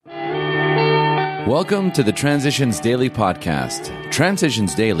Welcome to the Transitions Daily podcast.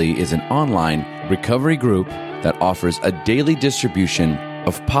 Transitions Daily is an online recovery group that offers a daily distribution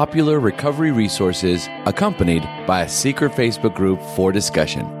of popular recovery resources accompanied by a secret Facebook group for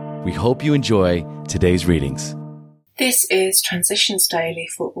discussion. We hope you enjoy today's readings. This is Transitions Daily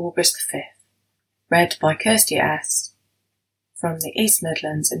for August the 5th, read by Kirsty S. from the East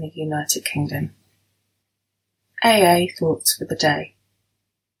Midlands in the United Kingdom. AA Thoughts for the Day.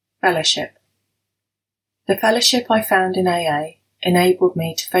 Fellowship. The fellowship I found in AA enabled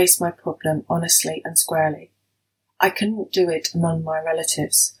me to face my problem honestly and squarely. I couldn't do it among my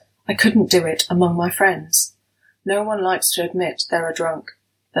relatives. I couldn't do it among my friends. No one likes to admit they're a drunk,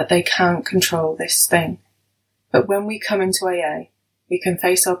 that they can't control this thing. But when we come into AA, we can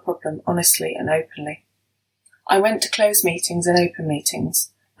face our problem honestly and openly. I went to closed meetings and open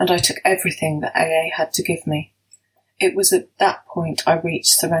meetings, and I took everything that AA had to give me. It was at that point I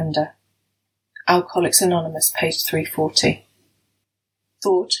reached surrender. Alcoholics Anonymous, page 340.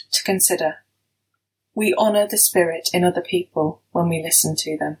 Thought to consider. We honour the spirit in other people when we listen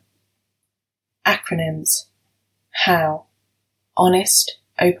to them. Acronyms. HOW. Honest,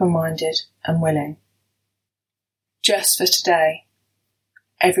 open-minded and willing. Just for today.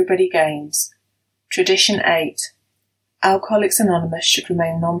 Everybody gains. Tradition 8. Alcoholics Anonymous should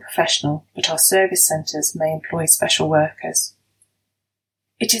remain non-professional, but our service centres may employ special workers.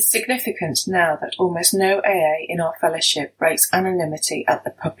 It is significant now that almost no AA in our fellowship breaks anonymity at the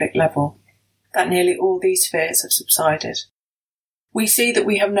public level, that nearly all these fears have subsided. We see that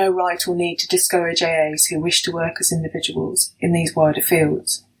we have no right or need to discourage AAs who wish to work as individuals in these wider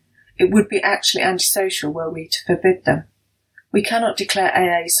fields. It would be actually antisocial were we to forbid them. We cannot declare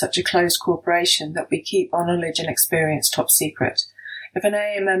AA such a closed corporation that we keep our knowledge and experience top secret. If an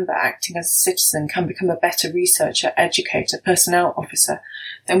AA member acting as a citizen can become a better researcher, educator, personnel officer,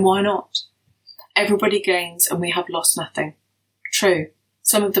 then why not? Everybody gains and we have lost nothing. True,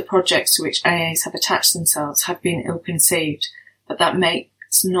 some of the projects to which AAs have attached themselves have been ill-conceived, but that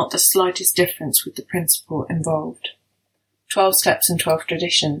makes not the slightest difference with the principle involved. 12 Steps and 12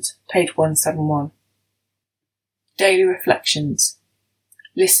 Traditions, page 171. Daily Reflections.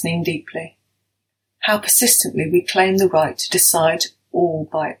 Listening deeply. How persistently we claim the right to decide all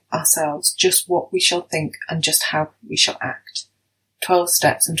by ourselves just what we shall think and just how we shall act. 12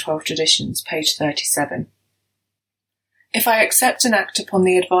 Steps and 12 Traditions, page 37. If I accept and act upon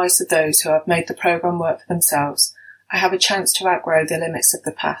the advice of those who have made the programme work for themselves, I have a chance to outgrow the limits of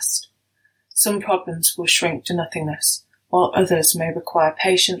the past. Some problems will shrink to nothingness, while others may require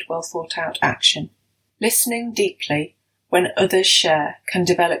patient, well-thought-out action. Listening deeply when others share can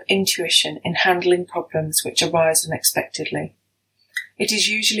develop intuition in handling problems which arise unexpectedly. It is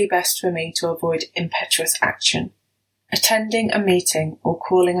usually best for me to avoid impetuous action. Attending a meeting or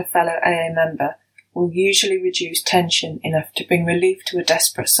calling a fellow AA member will usually reduce tension enough to bring relief to a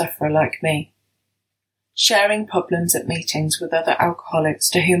desperate sufferer like me. Sharing problems at meetings with other alcoholics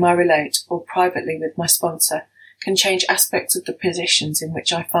to whom I relate or privately with my sponsor can change aspects of the positions in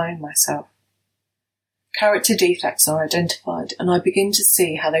which I find myself. Character defects are identified and I begin to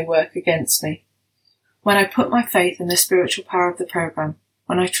see how they work against me. When I put my faith in the spiritual power of the programme,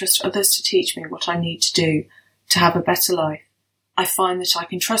 when I trust others to teach me what I need to do to have a better life, I find that I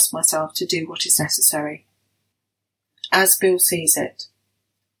can trust myself to do what is necessary. As Bill sees it.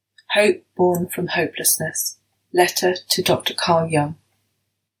 Hope born from hopelessness. Letter to Dr. Carl Jung.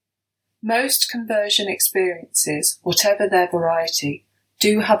 Most conversion experiences, whatever their variety,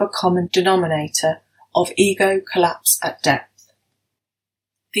 do have a common denominator of ego collapse at depth.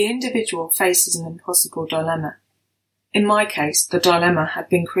 The individual faces an impossible dilemma. In my case, the dilemma had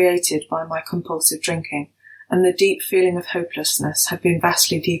been created by my compulsive drinking, and the deep feeling of hopelessness had been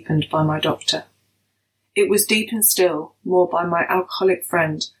vastly deepened by my doctor. It was deepened still more by my alcoholic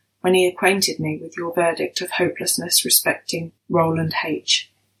friend when he acquainted me with your verdict of hopelessness respecting Roland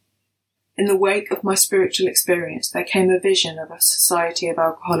H. In the wake of my spiritual experience, there came a vision of a society of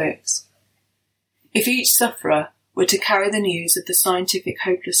alcoholics. If each sufferer were to carry the news of the scientific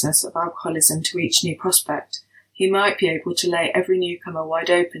hopelessness of alcoholism to each new prospect, he might be able to lay every newcomer wide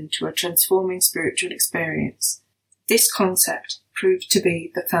open to a transforming spiritual experience. This concept proved to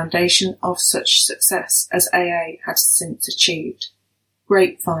be the foundation of such success as AA has since achieved.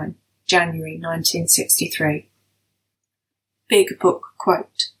 Grapevine, January 1963. Big Book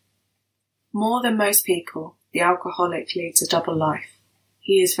Quote. More than most people, the alcoholic leads a double life.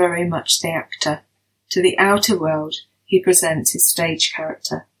 He is very much the actor. To the outer world, he presents his stage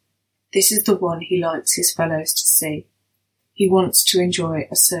character. This is the one he likes his fellows to see. He wants to enjoy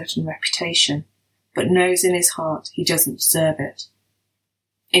a certain reputation, but knows in his heart he doesn't deserve it.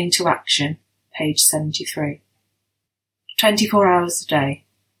 Into Action, page 73. 24 hours a day.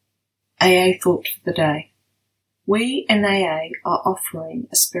 AA thought for the day. We in AA are offering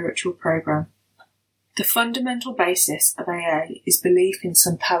a spiritual program. The fundamental basis of AA is belief in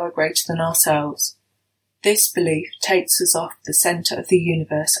some power greater than ourselves. This belief takes us off the centre of the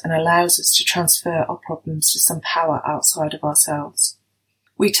universe and allows us to transfer our problems to some power outside of ourselves.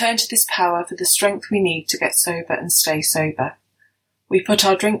 We turn to this power for the strength we need to get sober and stay sober. We put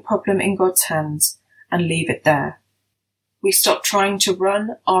our drink problem in God's hands and leave it there. We stop trying to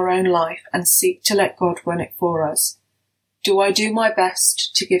run our own life and seek to let God run it for us. Do I do my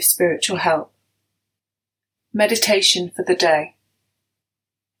best to give spiritual help? Meditation for the day.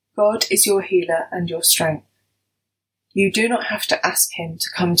 God is your healer and your strength. You do not have to ask him to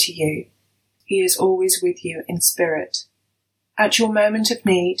come to you. He is always with you in spirit. At your moment of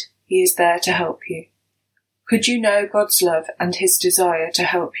need, he is there to help you. Could you know God's love and his desire to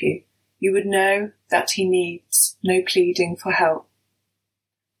help you, you would know that he needs no pleading for help.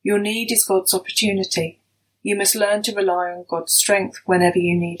 Your need is God's opportunity. You must learn to rely on God's strength whenever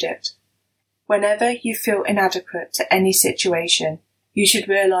you need it. Whenever you feel inadequate to any situation, you should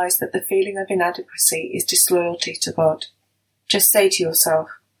realize that the feeling of inadequacy is disloyalty to God. Just say to yourself,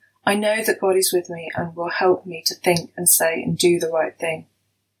 I know that God is with me and will help me to think and say and do the right thing.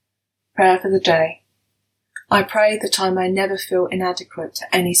 Prayer for the day. I pray that I may never feel inadequate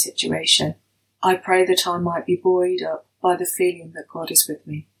to any situation. I pray that I might be buoyed up by the feeling that God is with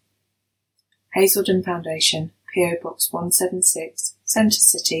me. Hazelden Foundation, PO Box 176, Centre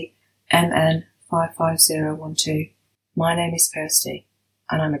City, MN 55012. My name is Kirsty,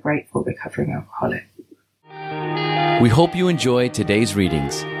 and I'm a grateful recovering alcoholic. We hope you enjoyed today's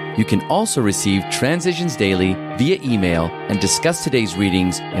readings. You can also receive Transitions Daily via email and discuss today's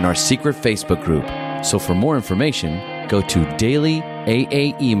readings in our secret Facebook group. So for more information, go to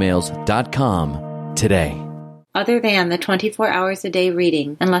dailyaaemails.com today. Other than the 24 hours a day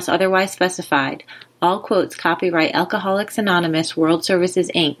reading, unless otherwise specified, all quotes copyright Alcoholics Anonymous World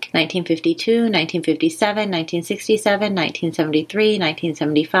Services, Inc., 1952, 1957, 1967, 1973,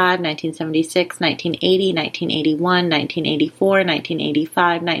 1975, 1976, 1980, 1981, 1984,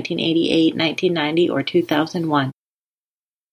 1985, 1988, 1990, or 2001.